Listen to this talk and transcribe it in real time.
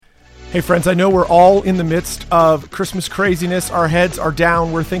Hey friends, I know we're all in the midst of Christmas craziness. Our heads are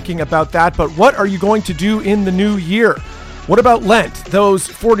down. We're thinking about that. But what are you going to do in the new year? What about Lent, those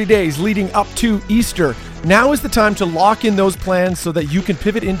 40 days leading up to Easter? Now is the time to lock in those plans so that you can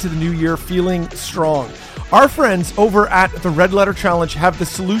pivot into the new year feeling strong. Our friends over at the Red Letter Challenge have the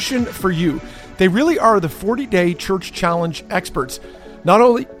solution for you. They really are the 40-day church challenge experts. Not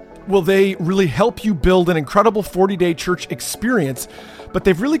only will they really help you build an incredible 40-day church experience, but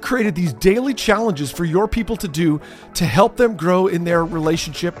they've really created these daily challenges for your people to do to help them grow in their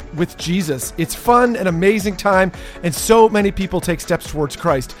relationship with Jesus. It's fun, an amazing time, and so many people take steps towards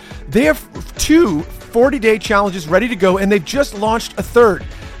Christ. They have 2 40-day challenges ready to go, and they've just launched a third.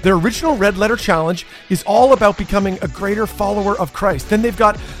 Their original Red Letter Challenge is all about becoming a greater follower of Christ. Then they've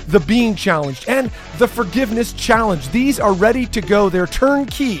got the Being Challenge and the Forgiveness Challenge. These are ready to go. They're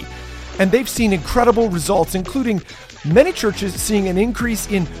turnkey, and they've seen incredible results, including many churches seeing an increase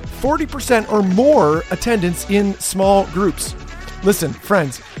in 40% or more attendance in small groups. Listen,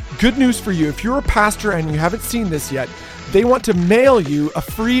 friends, good news for you. If you're a pastor and you haven't seen this yet, they want to mail you a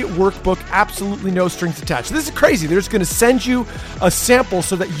free workbook, absolutely no strings attached. This is crazy. They're just going to send you a sample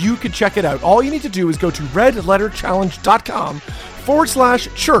so that you can check it out. All you need to do is go to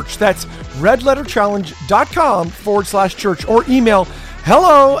redletterchallenge.com/church. That's redletterchallenge.com/church, or email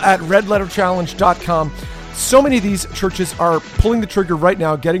hello@redletterchallenge.com. So many of these churches are pulling the trigger right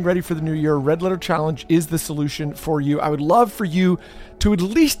now, getting ready for the new year. Red Letter Challenge is the solution for you. I would love for you to at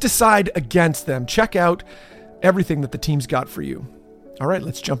least decide against them. Check out everything that the team's got for you. All right,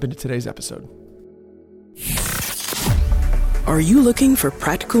 let's jump into today's episode. Are you looking for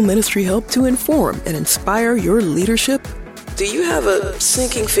practical ministry help to inform and inspire your leadership? Do you have a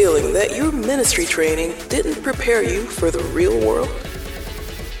sinking feeling that your ministry training didn't prepare you for the real world?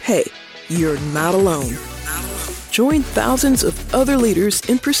 Hey, you're not alone. Join thousands of other leaders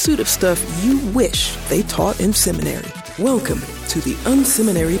in pursuit of stuff you wish they taught in seminary. Welcome to the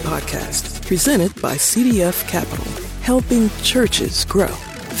unSeminary podcast, presented by CDF Capital, helping churches grow.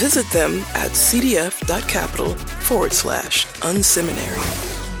 Visit them at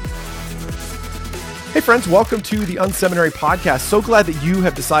cdf.capital/unseminary. Hey friends, welcome to the unSeminary podcast. So glad that you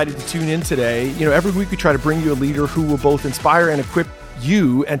have decided to tune in today. You know, every week we try to bring you a leader who will both inspire and equip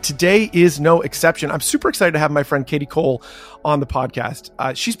you, and today is no exception. I'm super excited to have my friend Kadi Cole on the podcast.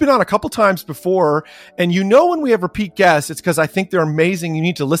 She's been on a couple times before, and you know when we have repeat guests, it's because I think they're amazing. You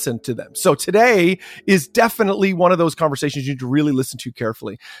need to listen to them. So today is definitely one of those conversations you need to really listen to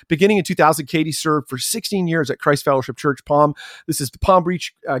carefully. Beginning in 2000, Kadi served for 16 years at Christ Fellowship Church, Palm. This is the Palm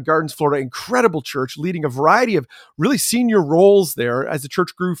Beach Gardens, Florida. Incredible church, leading a variety of really senior roles there as the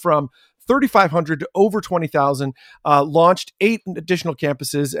church grew from 3,500 to over 20,000, launched 8 additional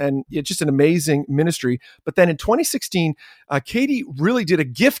campuses, and it's just an amazing ministry. But then in 2016, Kadi really did a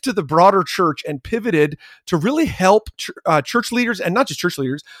gift to the broader church and pivoted to really help church leaders, and not just church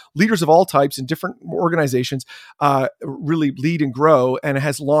leaders, leaders of all types in different organizations, really lead and grow, and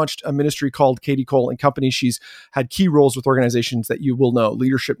has launched a ministry called Kadi Cole Company. She's had key roles with organizations that you will know: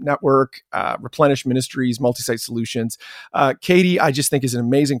 Leadership Network, Replenish Ministries, Multi-Site Solutions. Kadi, I just think, is an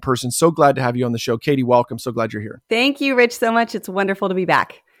amazing person. So glad to have you on the show. Kadi, welcome. So glad you're here. Thank you, Rich, so much. It's wonderful to be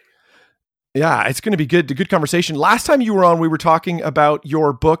back. Yeah, it's going to be good. A good conversation. Last time you were on, we were talking about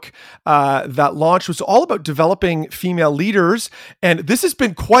your book that launched was all about developing female leaders. And this has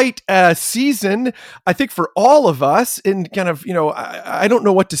been quite a season, I think, for all of us. And kind of, you know, I don't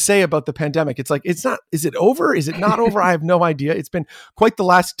know what to say about the pandemic. It's like, it's not, is it over? Is it not over? I have no idea. It's been quite the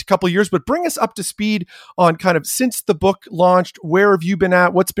last couple of years, but bring us up to speed on kind of since the book launched, where have you been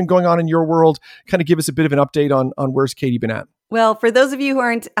at? What's been going on in your world? Kind of give us a bit of an update on where's Kadi been at. Well, for those of you who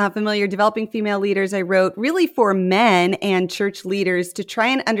aren't familiar, Developing Female Leaders, I wrote really for men and church leaders to try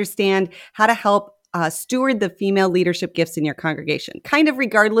and understand how to help steward the female leadership gifts in your congregation, kind of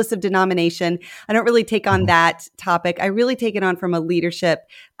regardless of denomination. I don't really take on that topic. I really take it on from a leadership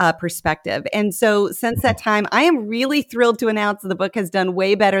perspective. And so since that time, I am really thrilled to announce that the book has done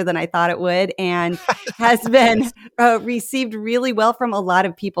way better than I thought it would and has been received really well from a lot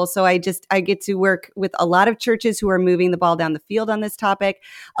of people. So I get to work with a lot of churches who are moving the ball down the field on this topic,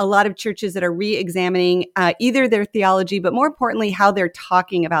 a lot of churches that are re-examining either their theology, but more importantly, how they're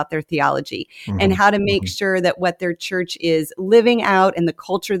talking about their theology and how to make sure that what their church is living out and the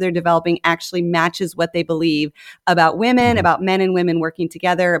culture they're developing actually matches what they believe about women, about men and women working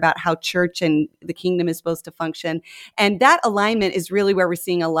together, about how church and the kingdom is supposed to function. And that alignment is really where we're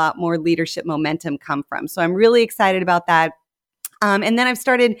seeing a lot more leadership momentum come from. So I'm really excited about that. And then I've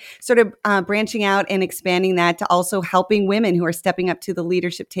started sort of branching out and expanding that to also helping women who are stepping up to the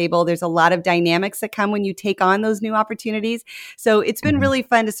leadership table. There's a lot of dynamics that come when you take on those new opportunities. So it's been really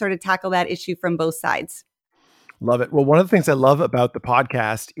fun to sort of tackle that issue from both sides. Love it. Well, one of the things I love about the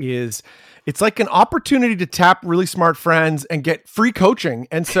podcast is it's like an opportunity to tap really smart friends and get free coaching.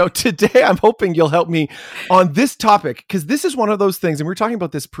 And so today I'm hoping you'll help me on this topic, because this is one of those things, and we were talking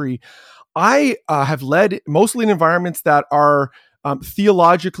about this I have led mostly in environments that are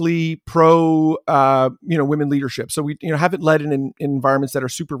theologically pro, women leadership. So we, haven't led in environments that are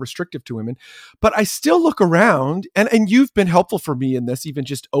super restrictive to women, but I still look around and you've been helpful for me in this, even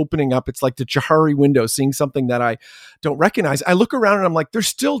just opening up. It's like the Johari window, seeing something that I don't recognize. I look around and I'm like, there's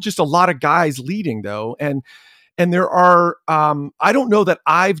still just a lot of guys leading though. And there are, I don't know that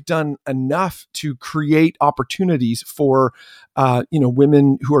I've done enough to create opportunities for,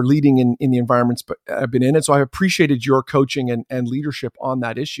 women who are leading in the environments I've been in. And so I appreciated your coaching and leadership on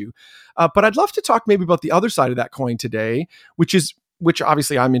that issue. But I'd love to talk maybe about the other side of that coin today, which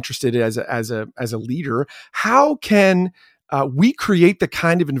obviously I'm interested in as a leader. How can we create the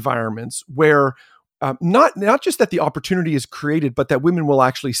kind of environments where not just that the opportunity is created, but that women will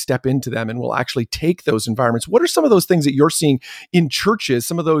actually step into them and will actually take those environments? What are some of those things that you're seeing in churches?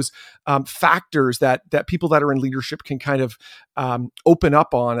 Some of those factors that people that are in leadership can kind of open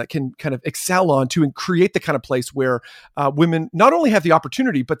up on, that can kind of excel on to and create the kind of place where women not only have the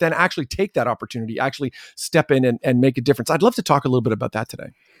opportunity, but then actually take that opportunity, actually step in and make a difference. I'd love to talk a little bit about that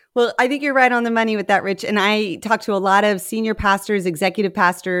today. Well, I think you're right on the money with that, Rich. And I talk to a lot of senior pastors, executive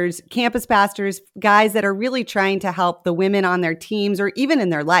pastors, campus pastors, guys that are really trying to help the women on their teams or even in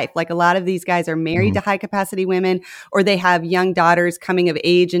their life. Like a lot of these guys are married to high capacity women, or they have young daughters coming of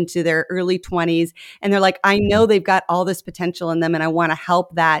age into their early 20s. And they're like, I know they've got all this potential in them and I want to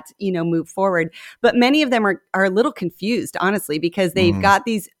help that, move forward. But many of them are a little confused, honestly, because they've got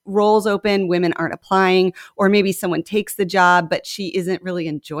these roles open, women aren't applying, or maybe someone takes the job, but she isn't really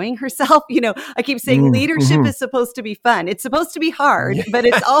enjoying herself. I keep saying leadership is supposed to be fun. It's supposed to be hard, but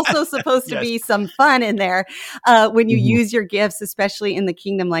it's also supposed to be some fun in there when you use your gifts, especially in the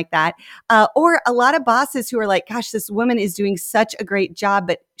kingdom like that. Or a lot of bosses who are like, gosh, this woman is doing such a great job,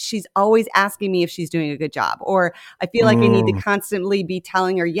 but she's always asking me if she's doing a good job. Or I feel like I need to constantly be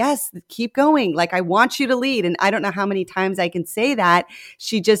telling her, yes, keep going. Like, I want you to lead. And I don't know how many times I can say that.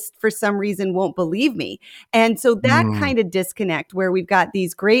 She just, for some reason, won't believe me. And so that kind of disconnect where we've got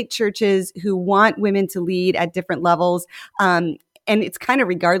these great churches who want women to lead at different levels. And it's kind of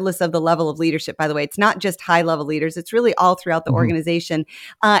regardless of the level of leadership, by the way. It's not just high level leaders. It's really all throughout the organization.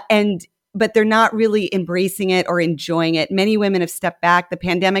 But they're not really embracing it or enjoying it. Many women have stepped back. The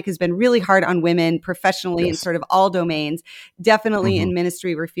pandemic has been really hard on women professionally in sort of all domains. Definitely in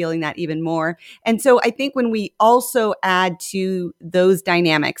ministry, we're feeling that even more. And so I think when we also add to those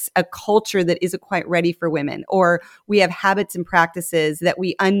dynamics a culture that isn't quite ready for women, or we have habits and practices that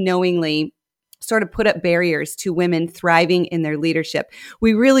we unknowingly sort of put up barriers to women thriving in their leadership,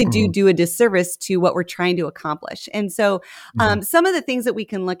 we really do a disservice to what we're trying to accomplish. And so some of the things that we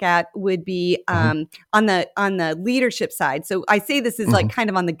can look at would be on the leadership side. So I say this is like kind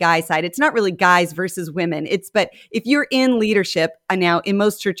of on the guy side. It's not really guys versus women. But if you're in leadership, now in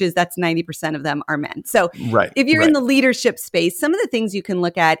most churches, that's 90% of them are men. So if you're in the leadership space, some of the things you can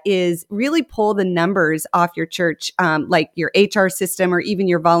look at is really pull the numbers off your church, like your HR system or even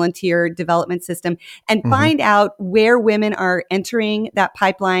your volunteer development system, and find out where women are entering that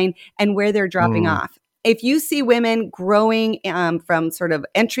pipeline and where they're dropping off. If you see women growing from sort of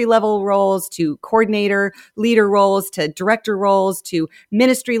entry-level roles to coordinator, leader roles, to director roles, to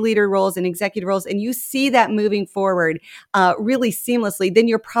ministry leader roles and executive roles, and you see that moving forward really seamlessly, then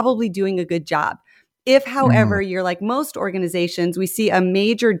you're probably doing a good job. If, however, you're like most organizations, we see a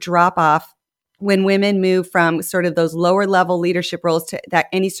major drop-off when women move from sort of those lower level leadership roles to that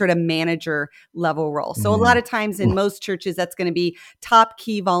any sort of manager level role. So a lot of times in most churches, that's going to be top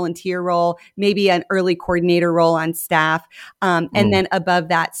key volunteer role, maybe an early coordinator role on staff, and then above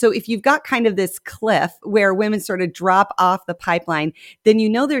that. So if you've got kind of this cliff where women sort of drop off the pipeline, then you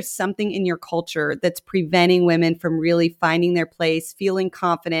know there's something in your culture that's preventing women from really finding their place, feeling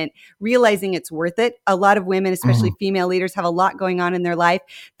confident, realizing it's worth it. A lot of women, especially female leaders, have a lot going on in their life.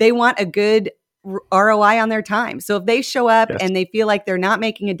 They want a good ROI on their time. So if they show up and they feel like they're not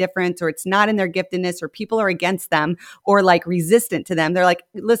making a difference, or it's not in their giftedness, or people are against them or like resistant to them, they're like,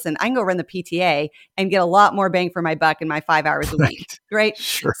 listen, I can go run the PTA and get a lot more bang for my buck in my 5 hours a week. Right.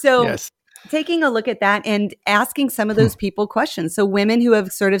 Sure. So taking a look at that and asking some of those people questions. So women who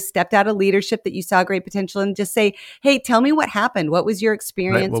have sort of stepped out of leadership that you saw great potential, and just say, hey, tell me what happened. What was your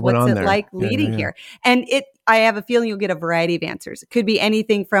experience? Right, what went What's on it there? like leading here? And I have a feeling you'll get a variety of answers. It could be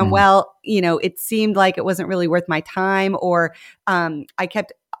anything from, well, it seemed like it wasn't really worth my time, or I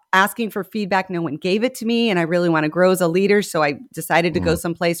kept asking for feedback. No one gave it to me, and I really want to grow as a leader. So I decided to go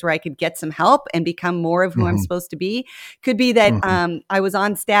someplace where I could get some help and become more of who I'm supposed to be. Could be that I was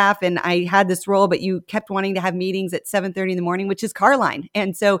on staff and I had this role, but you kept wanting to have meetings at 7:30 in the morning, which is car line.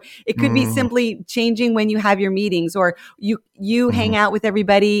 And so it could be simply changing when you have your meetings, or you hang out with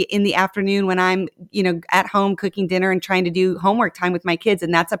everybody in the afternoon when I'm, at home cooking dinner and trying to do homework time with my kids.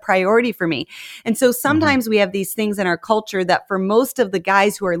 And that's a priority for me. And so sometimes we have these things in our culture that for most of the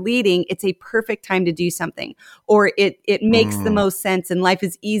guys who are leading, it's a perfect time to do something, or it makes the most sense, and life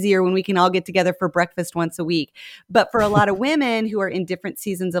is easier when we can all get together for breakfast once a week. But for a lot of women who are in different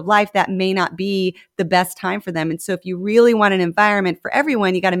seasons of life, that may not be the best time for them. And so if you really want an environment for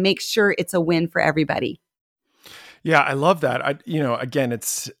everyone, you got to make sure it's a win for everybody. Yeah, I love that. Again,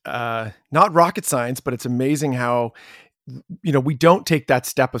 it's not rocket science, but it's amazing how we don't take that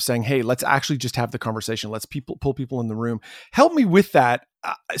step of saying, hey, let's actually just have the conversation. Let's pull people in the room. Help me with that.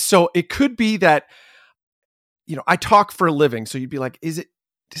 So it could be that, I talk for a living. So you'd be like, is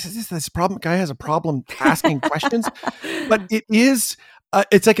this problem? Guy has a problem asking questions, but it is,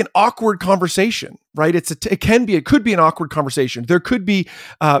 it's like an awkward conversation, right? It could be an awkward conversation. There could be,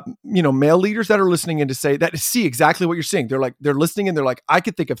 male leaders that are listening in to see exactly what you're saying. They're listening and they're like, I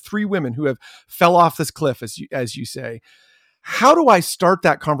could think of 3 women who have fell off this cliff, as you say. How do I start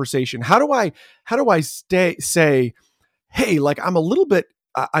that conversation? How do I say, hey, like I'm a little bit,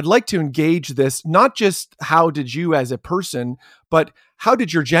 I'd like to engage this, not just how did you as a person, but how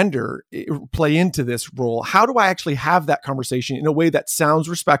did your gender play into this role? How do I actually have that conversation in a way that sounds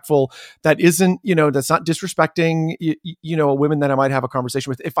respectful, that isn't, that's not disrespecting, women that I might have a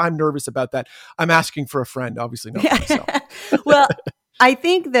conversation with? If I'm nervous about that, I'm asking for a friend, obviously not for myself. Well, I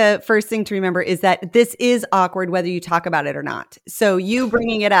think the first thing to remember is that this is awkward whether you talk about it or not. So you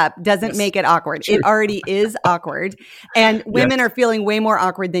bringing it up doesn't make it awkward. True. It already is awkward. And women are feeling way more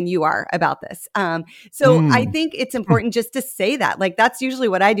awkward than you are about this. I think it's important just to say that. Like, that's usually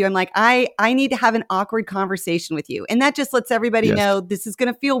what I do. I'm like, I need to have an awkward conversation with you. And that just lets everybody know this is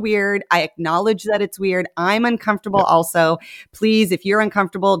going to feel weird. I acknowledge that it's weird. I'm uncomfortable also. Please, if you're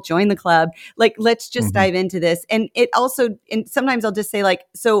uncomfortable, join the club. Like, let's just dive into this. And it also, and sometimes I'll just say, like,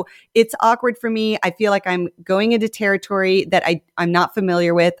 so it's awkward for me. I feel like I'm going into territory that I'm not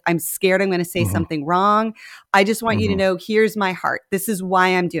familiar with. I'm scared I'm going to say something wrong. I just want you to know, here's my heart. This is why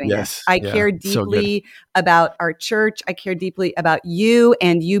I'm doing this. I care deeply about our church. I care deeply about you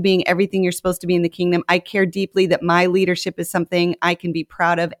and you being everything you're supposed to be in the kingdom. I care deeply that my leadership is something I can be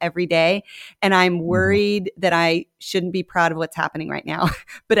proud of every day. And I'm worried that I shouldn't be proud of what's happening right now,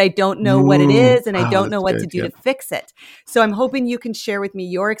 but I don't know what it is. And I don't know what to do to fix it. So I'm hoping you can share with me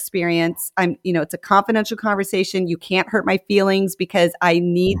your experience. It's a confidential conversation. You can't hurt my feelings because I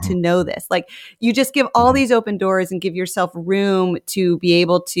need to know this. Like, you just give all these open doors and give yourself room to be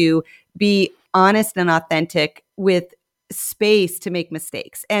able to be honest and authentic with space to make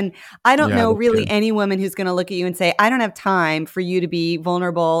mistakes. And I don't know really any woman who's going to look at you and say, I don't have time for you to be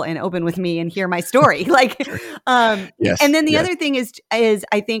vulnerable and open with me and hear my story. Like, and then the other thing is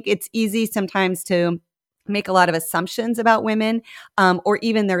I think it's easy sometimes to make a lot of assumptions about women, or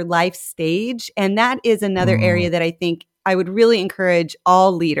even their life stage. And that is another area that I think I would really encourage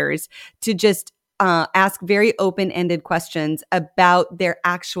all leaders to just ask very open-ended questions about their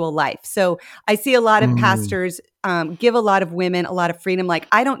actual life. So I see a lot of pastors give a lot of women a lot of freedom. Like,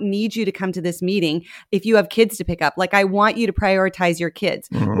 I don't need you to come to this meeting if you have kids to pick up. Like, I want you to prioritize your kids.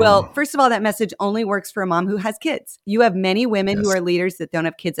 Well, first of all, that message only works for a mom who has kids. You have many women who are leaders that don't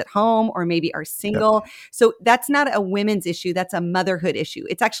have kids at home or maybe are single. So that's not a women's issue. That's a motherhood issue.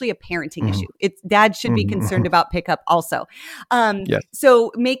 It's actually a parenting issue. It's dad should be concerned about pickup also.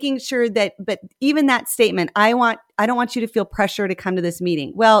 So making sure that, but even that statement, I don't want you to feel pressure to come to this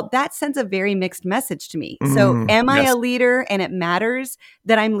meeting. Well, that sends a very mixed message to me. So am I a leader and it matters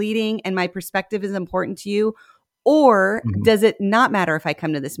that I'm leading and my perspective is important to you? Or does it not matter if I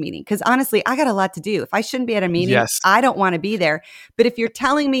come to this meeting? Because honestly, I got a lot to do. If I shouldn't be at a meeting, I don't want to be there. But if you're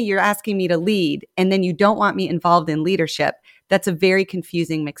telling me you're asking me to lead and then you don't want me involved in leadership, that's a very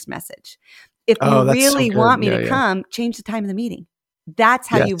confusing mixed message. If you really want me to come, change the time of the meeting. That's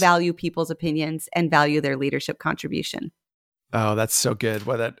how you value people's opinions and value their leadership contribution. Oh, that's so good.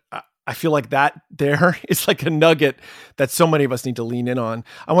 Well, I feel like that there is like a nugget that so many of us need to lean in on.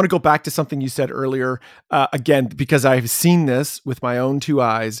 I want to go back to something you said earlier, again, because I've seen this with my own two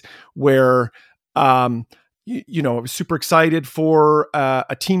eyes where, I was super excited for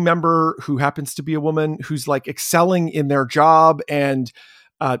a team member who happens to be a woman who's like excelling in their job and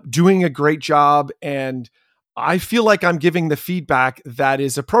doing a great job. And I feel like I'm giving the feedback that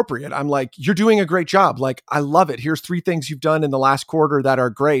is appropriate. I'm like, you're doing a great job. Like, I love it. Here's 3 things you've done in the last quarter that are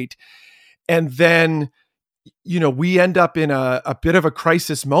great. And then, we end up in a bit of a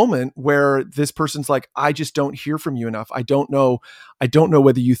crisis moment where this person's like, I just don't hear from you enough. I don't know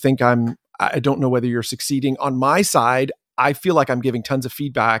whether you think I don't know whether you're succeeding. On my side, I feel like I'm giving tons of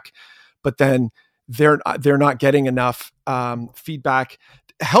feedback, but then they're not getting enough feedback.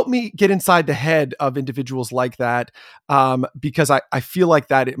 Help me get inside the head of individuals like that, because I feel like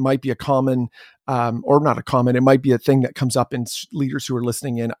that it might be a common, or not a common, it might be a thing that comes up in leaders who are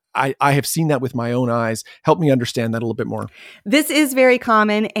listening in. I have seen that with my own eyes. Help me understand that a little bit more. This is very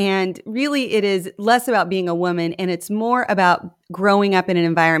common, and really it is less about being a woman, and it's more about growing up in an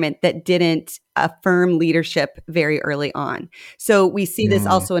environment that didn't affirm leadership very early on. So we see this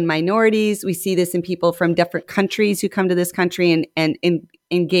also in minorities. We see this in people from different countries who come to this country and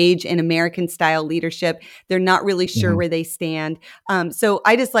engage in American style leadership. They're not really sure where they stand. So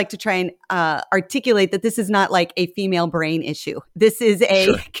I just like to try and articulate that this is not like a female brain issue. This is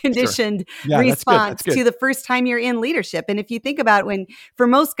a conditioned response to the first time you're in leadership. And if you think about for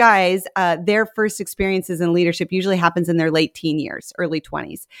most guys, their first experiences in leadership usually happens in their late teen years, early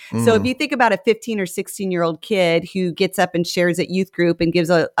 20s. So if you think about a 15 or 16-year-old kid who gets up and shares at youth group and gives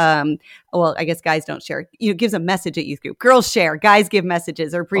I guess guys don't share, gives a message at youth group. Girls share, guys give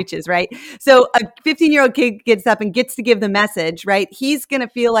messages or preaches, right? So a 15-year-old kid gets up and gets to give the message, right? He's going to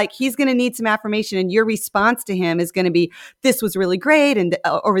feel like he's going to need some affirmation, and your response to him is going to be, this was really great, and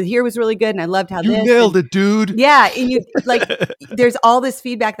over here was really good, and I loved how you nailed it, dude. Yeah, and you like, there's all this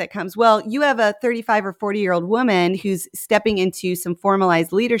feedback that comes. Well, you have a 35 or 40-year-old woman who's stepping into some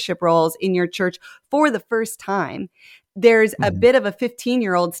formalized leadership roles in your church for the first time. There's a bit of a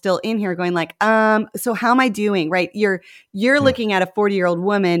 15-year-old still in here going like, so how am I doing? Right. You're looking at a 40-year-old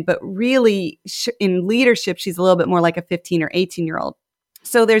woman, but really in leadership, she's a little bit more like a 15 or 18-year-old.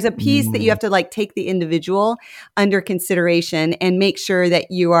 So there's a piece that you have to like take the individual under consideration and make sure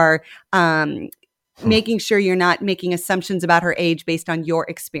that you are, making sure you're not making assumptions about her age based on your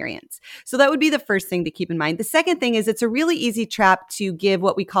experience. So that would be the first thing to keep in mind. The second thing is it's a really easy trap to give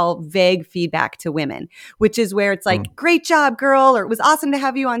what we call vague feedback to women, which is where it's like, great job, girl, or it was awesome to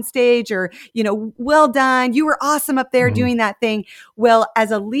have you on stage, or, well done. You were awesome up there doing that thing. Well, as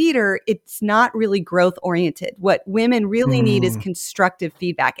a leader, it's not really growth oriented. What women really need is constructive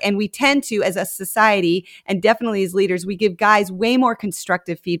feedback. And we tend to, as a society, and definitely as leaders, we give guys way more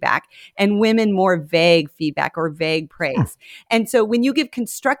constructive feedback and women more vague feedback or vague praise. And so when you give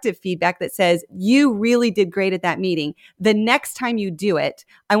constructive feedback that says, you really did great at that meeting, the next time you do it,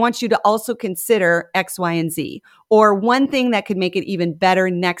 I want you to also consider X, Y, and Z, or one thing that could make it even better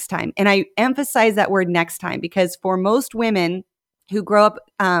next time. And I emphasize that word next time, because for most women who grow up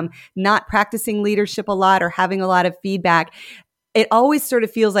not practicing leadership a lot or having a lot of feedback, it always sort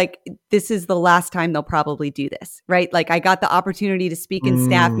of feels like this is the last time they'll probably do this, right? Like, I got the opportunity to speak in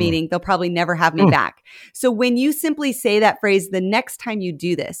staff meeting. They'll probably never have me back. So when you simply say that phrase, the next time you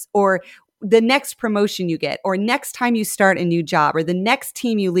do this, or the next promotion you get, or next time you start a new job, or the next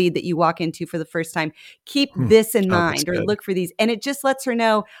team you lead that you walk into for the first time, keep this in mind, or look for these. And it just lets her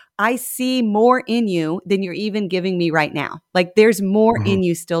know, I see more in you than you're even giving me right now. Like, there's more in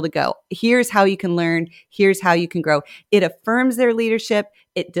you still to go. Here's how you can learn. Here's how you can grow. It affirms their leadership.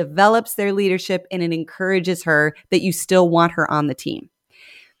 It develops their leadership, and it encourages her that you still want her on the team.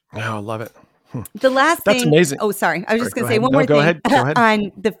 Oh, I love it. The last thing. That's amazing. Oh, sorry. I was just going to say one more go thing ahead.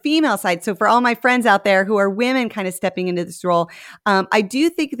 on the female side. So for all my friends out there who are women kind of stepping into this role, I do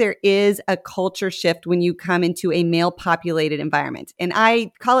think there is a culture shift when you come into a male populated environment. And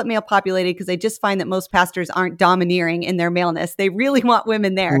I call it male populated because I just find that most pastors aren't domineering in their maleness. They really want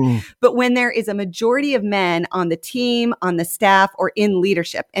women there. But when there is a majority of men on the team, on the staff, or in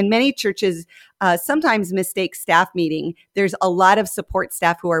leadership, and many churches sometimes mistake staff meeting. There's a lot of support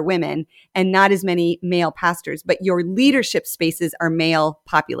staff who are women and not as many male pastors, but your leadership spaces are male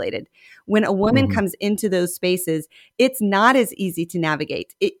populated. When a woman comes into those spaces, it's not as easy to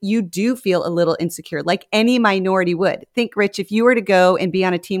navigate. You do feel a little insecure, like any minority would. Think, Rich, if you were to go and be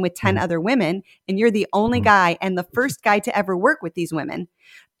on a team with 10 other women and you're the only guy and the first guy to ever work with these women,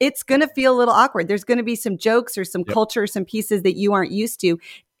 it's going to feel a little awkward. There's going to be some jokes or some culture, some pieces that you aren't used to.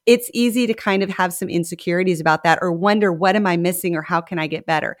 it's easy to kind of have some insecurities about that or wonder, what am I missing or how can I get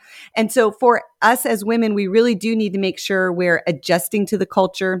better? And so for us as women, we really do need to make sure we're adjusting to the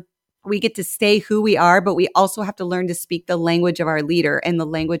culture. We get to stay who we are, but we also have to learn to speak the language of our leader and the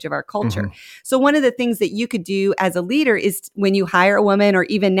language of our culture. So one of the things that you could do as a leader is when you hire a woman, or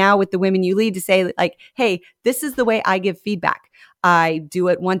even now with the women you lead, to say like, hey, this is the way I give feedback. I do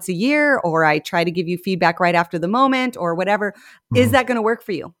it once a year, or I try to give you feedback right after the moment or whatever. Is that going to work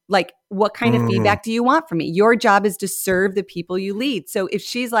for you? Like, what kind of feedback do you want from me? Your job is to serve the people you lead. So if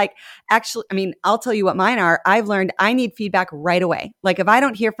she's like, actually, I mean, I'll tell you what mine are. I've learned I need feedback right away. Like if I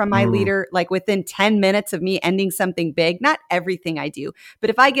don't hear from my leader, like within 10 minutes of me ending something big, not everything I do,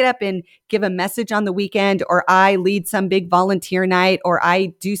 but if I get up and give a message on the weekend, or I lead some big volunteer night, or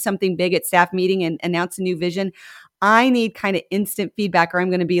I do something big at staff meeting and announce a new vision, I need kind of instant feedback, or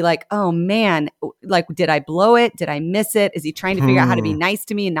I'm going to be like, oh man, like, did I blow it? Did I miss it? Is he trying to figure out how to be nice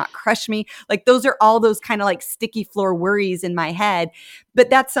to me and not crush me? Like those are all those kind of like sticky floor worries in my head. But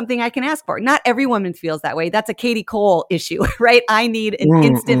that's something I can ask for. Not every woman feels that way. That's a Kadi Cole issue, right? I need an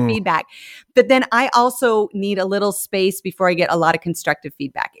instant feedback. But then I also need a little space before I get a lot of constructive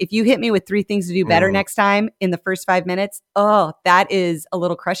feedback. If you hit me with 3 things to do better next time in the first 5 minutes, oh, that is a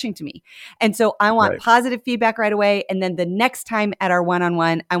little crushing to me. And so I want positive feedback right away. And then the next time at our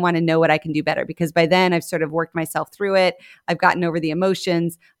one-on-one, I want to know what I can do better, because by then I've sort of worked myself through it. I've gotten over the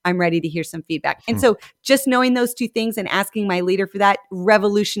emotions. I'm ready to hear some feedback. And so just knowing those 2 things and asking my leader for that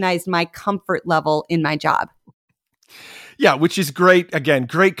revolutionized my comfort level in my job. Yeah, which is great. Again,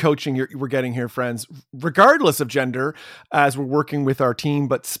 great coaching we're getting here, friends, regardless of gender, as we're working with our team.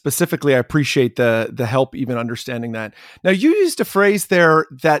 But specifically, I appreciate the help even understanding that. Now, you used a phrase there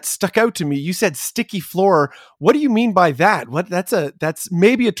that stuck out to me. You said sticky floor. What do you mean by that? That's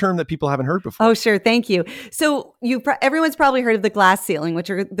maybe a term that people haven't heard before. Oh, sure. Thank you. So everyone's probably heard of the glass ceiling, which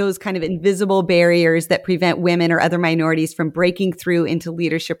are those kind of invisible barriers that prevent women or other minorities from breaking through into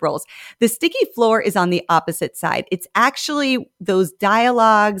leadership roles. The sticky floor is on the opposite side. It's actually those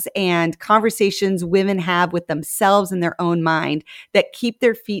dialogues and conversations women have with themselves in their own mind that keep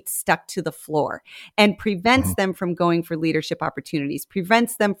their feet stuck to the floor and prevents them from going for leadership opportunities,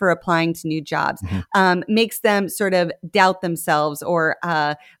 prevents them from applying to new jobs, makes them sort of doubt themselves or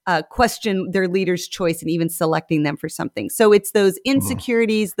question their leader's choice and even selecting them for something. So it's those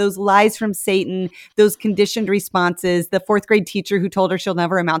insecurities, those lies from Satan, those conditioned responses, the 4th grade teacher who told her she'll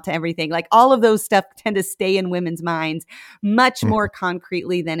never amount to everything. Like all of those stuff tend to stay in women's minds much more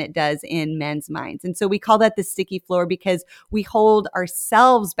concretely than it does in men's minds. And so we call that the sticky floor because we hold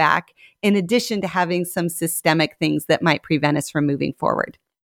ourselves back in addition to having some systemic things that might prevent us from moving forward.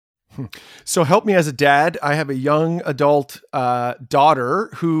 So help me as a dad. I have a young adult daughter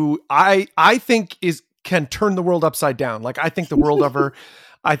who I think can turn the world upside down. Like I think the world of her.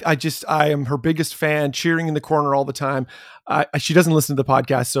 I am her biggest fan, cheering in the corner all the time. She doesn't listen to the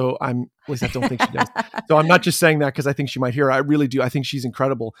podcast, so at least I don't think she does. So I'm not just saying that because I think she might hear. I really do. I think she's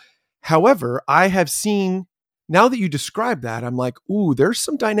incredible. However, I have seen, now that you describe that, I'm like, ooh, there's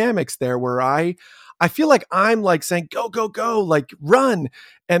some dynamics there where I feel like I'm like saying, go, go, go, like run.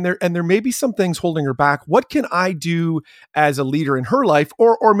 And there may be some things holding her back. What can I do as a leader in her life?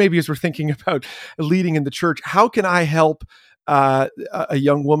 Or maybe as we're thinking about leading in the church, how can I help a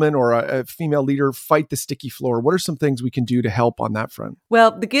young woman or a female leader fight the sticky floor? What are some things we can do to help on that front?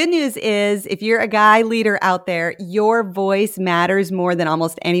 Well, the good news is if you're a guy leader out there, your voice matters more than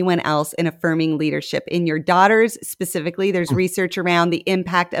almost anyone else in affirming leadership. In your daughters specifically, there's research around the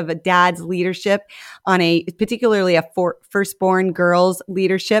impact of a dad's leadership on particularly a firstborn girl's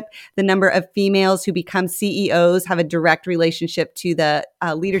leadership. The number of females who become CEOs have a direct relationship to the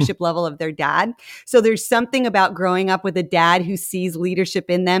leadership level of their dad. So there's something about growing up with a dad who sees leadership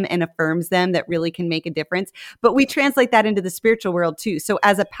in them and affirms them that really can make a difference. But we translate that into the spiritual world too. So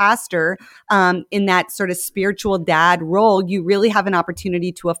as a pastor, in that sort of spiritual dad role, you really have an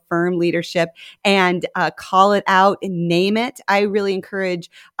opportunity to affirm leadership and call it out and name it. I really encourage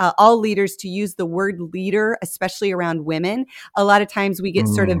all leaders to use the word leader, especially around women. A lot of times we get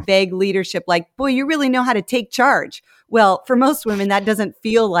sort of vague leadership like, boy, you really know how to take charge. Well, for most women, that doesn't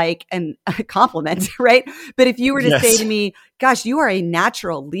feel like a compliment, right? But if you were to say to me, gosh, you are a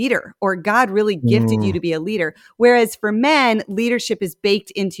natural leader, or God really gifted you to be a leader. Whereas for men, leadership is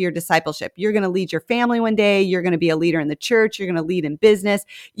baked into your discipleship. You're going to lead your family one day. You're going to be a leader in the church. You're going to lead in business.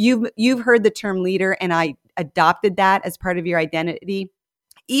 You've heard the term leader, and I adopted that as part of your identity.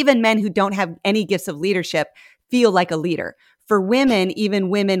 Even men who don't have any gifts of leadership feel like a leader. for women, even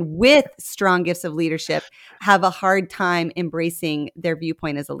women with strong gifts of leadership have a hard time embracing their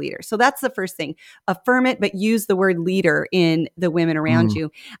viewpoint as a leader. So that's the first thing. Affirm it, but use the word leader in the women around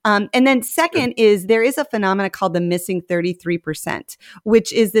you. And then second is there is a phenomena called the missing 33%,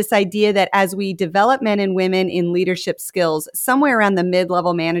 which is this idea that as we develop men and women in leadership skills, somewhere around the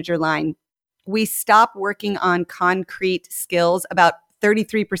mid-level manager line, we stop working on concrete skills. About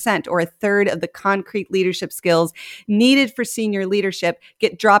 33% or a third of the concrete leadership skills needed for senior leadership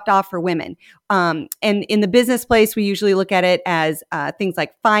get dropped off for women. And in the business place, we usually look at it as things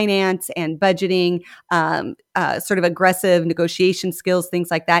like finance and budgeting, sort of aggressive negotiation skills, things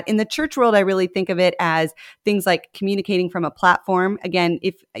like that. In the church world, I really think of it as things like communicating from a platform. Again,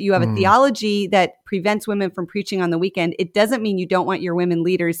 if you have a theology that prevents women from preaching on the weekend, it doesn't mean you don't want your women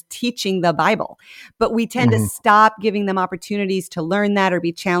leaders teaching the Bible. But we tend to stop giving them opportunities to learn that or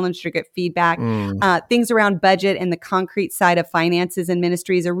be challenged or get feedback. Things around budget and the concrete side of finances and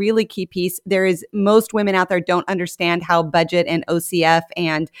ministry is a really key piece. Most women out there don't understand how budget and OCF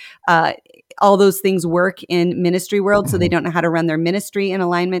and all those things work in ministry world. So they don't know how to run their ministry in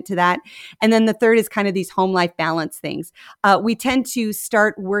alignment to that. And then the third is kind of these home life balance things. We tend to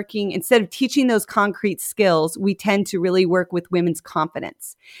start working, instead of teaching those concrete skills, we tend to really work with women's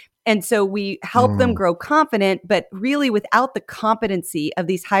confidence. And so we help them grow confident, but really without the competency of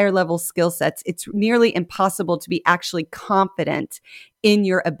these higher level skill sets, it's nearly impossible to be actually confident in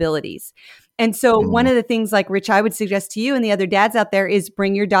your abilities. And so one of the things, like Rich, I would suggest to you and the other dads out there is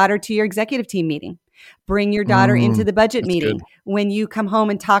bring your daughter to your executive team meeting. Bring your daughter into the budget meeting. Good. When you come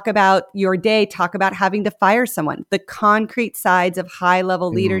home and talk about your day, talk about having to fire someone, the concrete sides of high level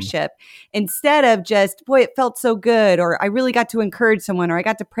leadership, instead of just, boy, it felt so good, or I really got to encourage someone, or I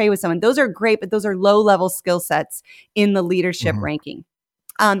got to pray with someone. Those are great, but those are low level skill sets in the leadership ranking.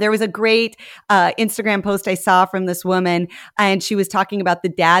 There was a great Instagram post I saw from this woman, and she was talking about the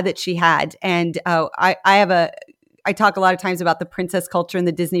dad that she had. And I talk a lot of times about the princess culture and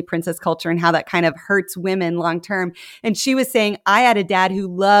the Disney princess culture and how that kind of hurts women long term. And she was saying, I had a dad who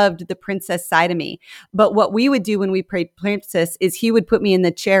loved the princess side of me. But what we would do when we prayed princess is he would put me in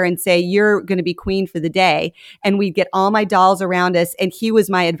the chair and say, you're going to be queen for the day. And we'd get all my dolls around us. And he was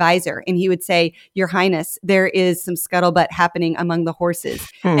my advisor. And he would say, Your Highness, there is some scuttlebutt happening among the horses.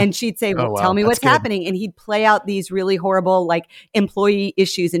 And she'd say, well, tell me what's happening. And he'd play out these really horrible, like, employee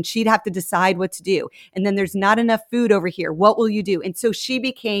issues. And she'd have to decide what to do. And then there's not enough food over here. What will you do? And so she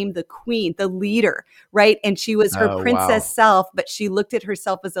became the queen, the leader, right? And she was her princess self, but she looked at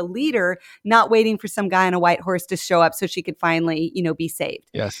herself as a leader, not waiting for some guy on a white horse to show up so she could finally, be saved.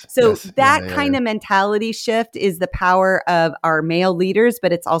 Yes. So that kind of mentality shift is the power of our male leaders,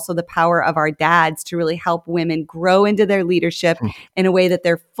 but it's also the power of our dads to really help women grow into their leadership in a way that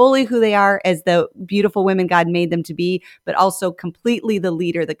they're fully who they are as the beautiful women God made them to be, but also completely the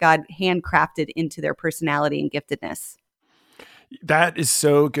leader that God handcrafted into their personality and giftedness. That is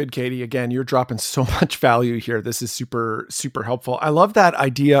so good, Katie. Again, you're dropping so much value here. This is super, super helpful. I love that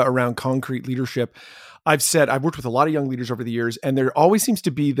idea around concrete leadership. I've worked with a lot of young leaders over the years, and there always seems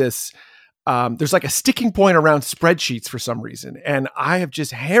to be this, there's like a sticking point around spreadsheets for some reason. And I have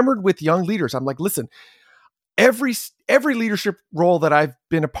just hammered with young leaders. I'm like, listen, every leadership role that I've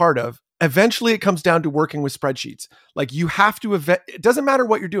been a part of, eventually it comes down to working with spreadsheets. Like you have to, it doesn't matter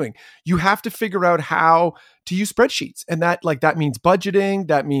what you're doing. You have to figure out how to use spreadsheets. And that means budgeting,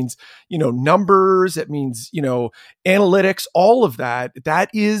 that means, numbers, it means, analytics, all of that. That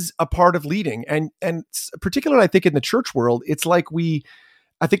is a part of leading. And particularly I think in the church world, it's like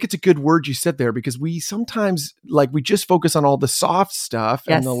I think it's a good word you said there, because we sometimes we just focus on all the soft stuff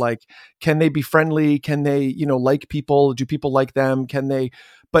and the can they be friendly? Can they, like people? Do people like them? Can they?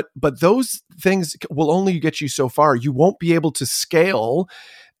 But those things will only get you so far. You won't be able to scale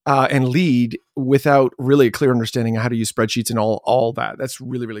and lead without really a clear understanding of how to use spreadsheets and all that. That's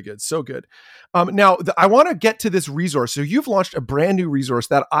really, really good. So good. Now, I want to get to this resource. So you've launched a brand new resource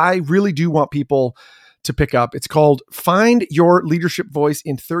that I really do want people to pick up. It's called Find Your Leadership Voice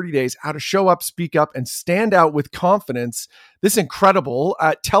in 30 Days, How to Show Up, Speak Up, and Stand Out with Confidence. This is incredible.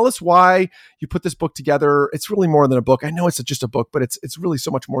 Tell us why you put this book together. It's really more than a book. I know it's just a book, but it's really so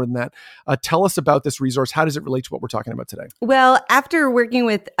much more than that. Tell us about this resource. How does it relate to what we're talking about today? Well, after working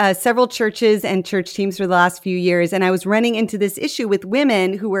with several churches and church teams for the last few years, and I was running into this issue with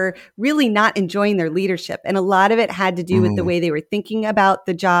women who were really not enjoying their leadership. And a lot of it had to do with the way they were thinking about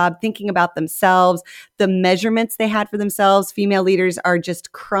the job, thinking about themselves, the measurements they had for themselves. Female leaders are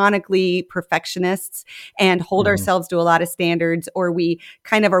just chronically perfectionists and hold ourselves to a lot of standards, or we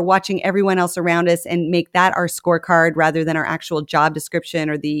kind of are watching everyone else around us and make that our scorecard rather than our actual job description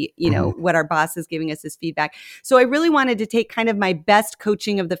or the, what our boss is giving us as feedback. So I really wanted to take kind of my best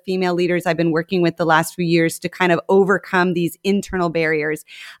coaching of the female leaders I've been working with the last few years to kind of overcome these internal barriers.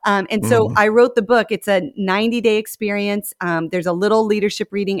 So I wrote the book. It's a 90-day experience. There's a little leadership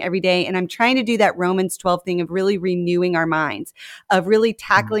reading every day. And I'm trying to do that Romans 12 thing of really renewing our minds, of really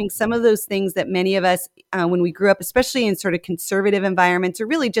tackling some of those things that many of us, when we grew up, especially in sort of conservative environments, or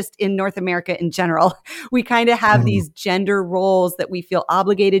really just in North America in general, we kind of have these gender roles that we feel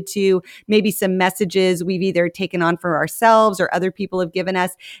obligated to, maybe some messages we've either taken on for ourselves or other people have given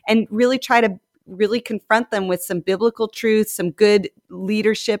us, and really try to really confront them with some biblical truths, some good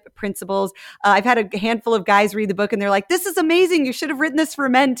leadership principles. I've had a handful of guys read the book and they're like, this is amazing. You should have written this for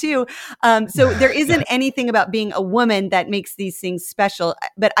men too. So there isn't anything about being a woman that makes these things special.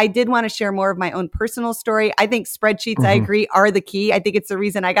 But I did want to share more of my own personal story. I think spreadsheets, I agree, are the key. I think it's the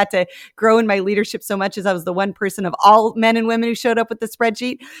reason I got to grow in my leadership so much, as I was the one person of all men and women who showed up with the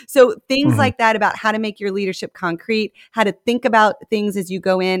spreadsheet. So things like that about how to make your leadership concrete, how to think about things as you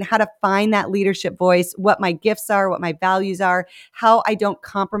go in, how to find that leadership voice, what my gifts are, what my values are, how I don't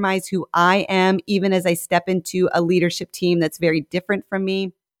compromise who I am, even as I step into a leadership team that's very different from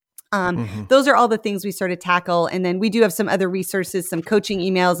me. Those are all the things we sort of tackle. And then we do have some other resources, some coaching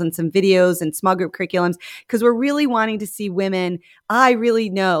emails and some videos and small group curriculums, because we're really wanting to see women. I really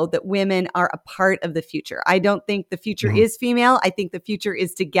know that women are a part of the future. I don't think the future is female. I think the future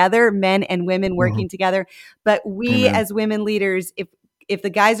is together, men and women working together. But we as women leaders, if the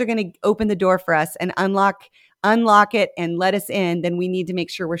guys are going to open the door for us and unlock it and let us in, then we need to make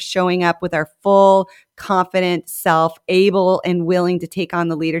sure we're showing up with our full, confident self, able and willing to take on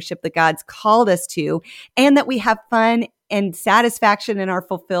the leadership that God's called us to, and that we have fun and satisfaction and are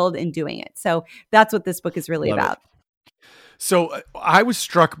fulfilled in doing it. So that's what this book is really about. So I was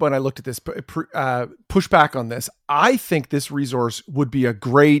struck when I looked at this, pushback on this. I think this resource would be a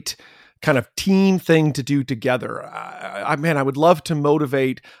great kind of team thing to do together. I would love to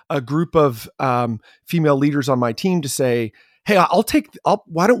motivate a group of female leaders on my team to say, hey,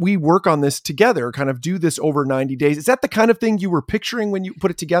 why don't we work on this together, kind of do this over 90 days? Is that the kind of thing you were picturing when you put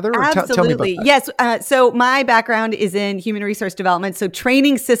it together? Or Absolutely. tell me about that. Yes. So my background is in human resource development. So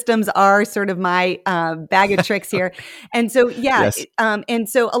training systems are sort of my bag of tricks here. And so, Yes. And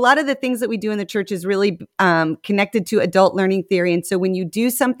so a lot of the things that we do in the church is really connected to adult learning theory. And so when you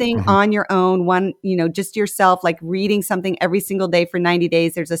do something on your own, just yourself, like reading something every single day for 90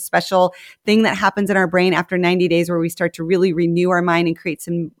 days, there's a special thing that happens in our brain after 90 days where we start to really renew our mind and create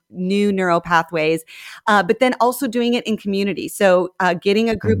some new neural pathways, but then also doing it in community. So getting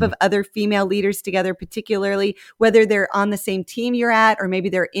a group of other female leaders together, particularly whether they're on the same team you're at, or maybe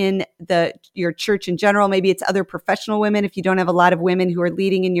they're in your church in general. Maybe it's other professional women if you don't have a lot of women who are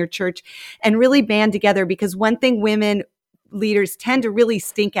leading in your church, and really band together. Because one thing women leaders tend to really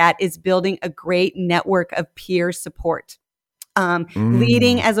stink at is building a great network of peer support.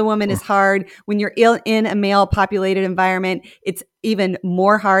 Leading as a woman is hard. When you're in a male populated environment, it's even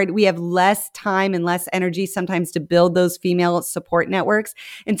more hard. We have less time and less energy sometimes to build those female support networks.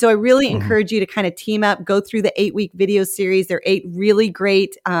 And so I really encourage you to kind of team up, go through the 8-week video series. There are 8 really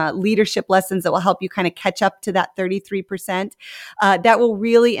great leadership lessons that will help you kind of catch up to that 33%. That will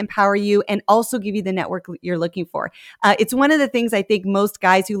really empower you and also give you the network you're looking for. It's one of the things I think most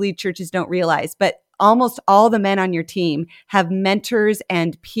guys who lead churches don't realize, but almost all the men on your team have mentors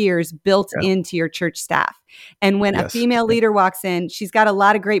and peers built into your church staff. And when a female leader walks in, she's got a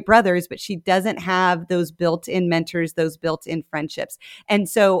lot of great brothers, but she doesn't have those built-in mentors, those built-in friendships. And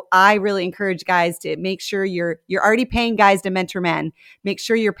so I really encourage guys to make sure you're already paying guys to mentor men. Make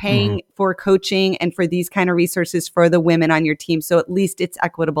sure you're paying for coaching and for these kind of resources for the women on your team. So at least it's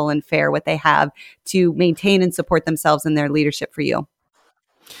equitable and fair what they have to maintain and support themselves in their leadership for you.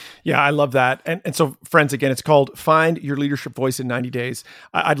 Yeah, I love that. And so, friends, again, it's called Find Your Leadership Voice in 90 Days.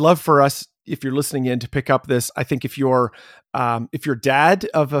 I'd love for us, if you're listening in, to pick up this. I think if you're dad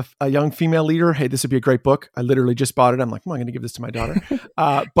of a young female leader, hey, this would be a great book. I literally just bought it. I'm like, I'm going to give this to my daughter.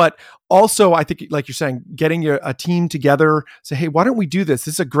 But also, I think, like you're saying, getting a team together, say, hey, why don't we do this?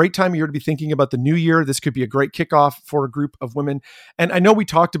 This is a great time of year to be thinking about the new year. This could be a great kickoff for a group of women. And I know we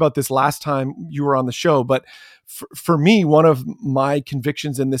talked about this last time you were on the show, but for me, one of my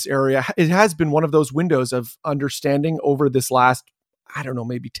convictions in this area, it has been one of those windows of understanding over this last, I don't know,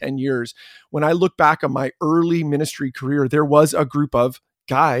 maybe 10 years. When I look back on my early ministry career, there was a group of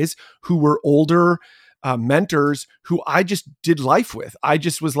guys who were older, mentors who I just did life with. I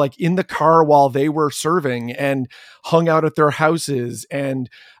just was like in the car while they were serving and hung out at their houses, and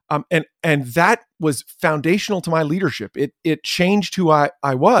that was foundational to my leadership. It changed who I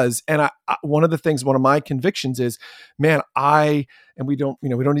was. And one of my convictions is, man, we don't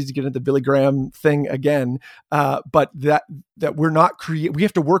need to get into the Billy Graham thing again, but that we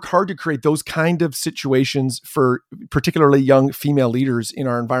have to work hard to create those kind of situations for particularly young female leaders in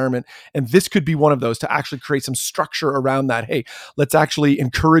our environment. And this could be one of those, to actually create some structure around that. Hey, let's actually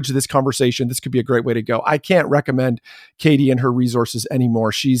encourage this conversation. This could be a great way to go. I can't recommend Kadi and her resources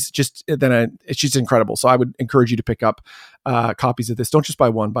anymore. She's incredible. So I would encourage you to pick up copies of this. Don't just buy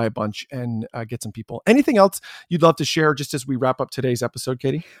one, buy a bunch, and get some people. Anything else you'd love to share just as we wrap up today's episode,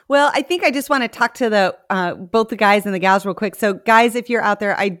 Kadi? Well, I think I just want to talk to both the guys and the gals real quick. So guys, if you're out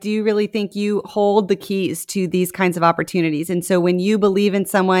there, I do really think you hold the keys to these kinds of opportunities. And so when you believe in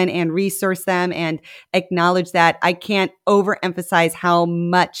someone and resource them and acknowledge that, I can't overemphasize how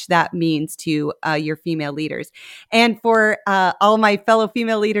much that means to your female leaders. And for all my fellow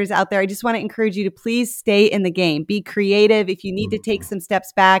female leaders out there, I just want to encourage you to please stay in the game. Be creative. If you need to take some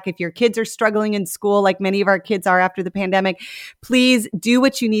steps back, if your kids are struggling in school, like many of our kids are after the pandemic, please do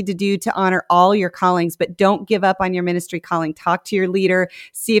what you need to do to honor all your callings, but don't give up on your ministry calling. Talk to your leader.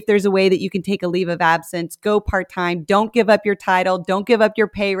 See if there's a way that you can take a leave of absence. Go part-time. Don't give up your title. Don't give up your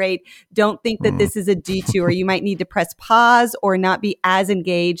pay rate. Don't think that this is a detour. You might need to press pause or not be as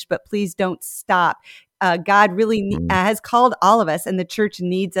engaged, but please don't stop. God really has called all of us, and the church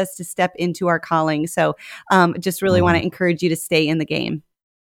needs us to step into our calling. So just really want to encourage you to stay in the game.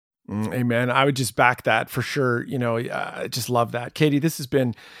 Amen. I would just back that for sure. I just love that. Kadi, this has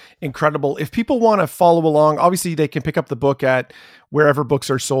been incredible. If people want to follow along, obviously they can pick up the book at wherever books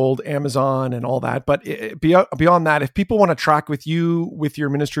are sold, Amazon and all that. But beyond that, if people want to track with you, with your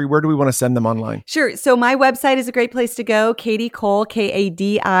ministry, where do we want to send them online? Sure. So my website is a great place to go, Kadi Cole,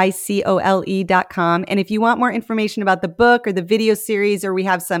 KADICOLE.com. And if you want more information about the book or the video series, or we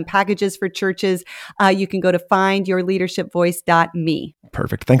have some packages for churches, you can go to findyourleadershipvoice.me.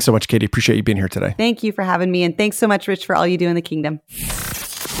 Perfect. Thanks so much, Kadi. Appreciate you being here today. Thank you for having me. And thanks so much, Rich, for all you do in the kingdom.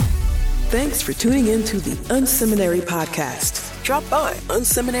 Thanks for tuning in to the unSeminary podcast. Drop by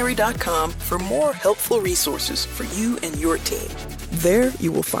unSeminary.com for more helpful resources for you and your team. There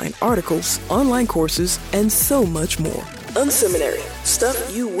you will find articles, online courses, and so much more. unSeminary,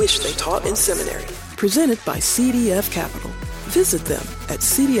 stuff you wish they taught in seminary. Presented by CDF Capital. Visit them at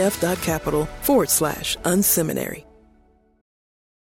cdf.capital/unseminary.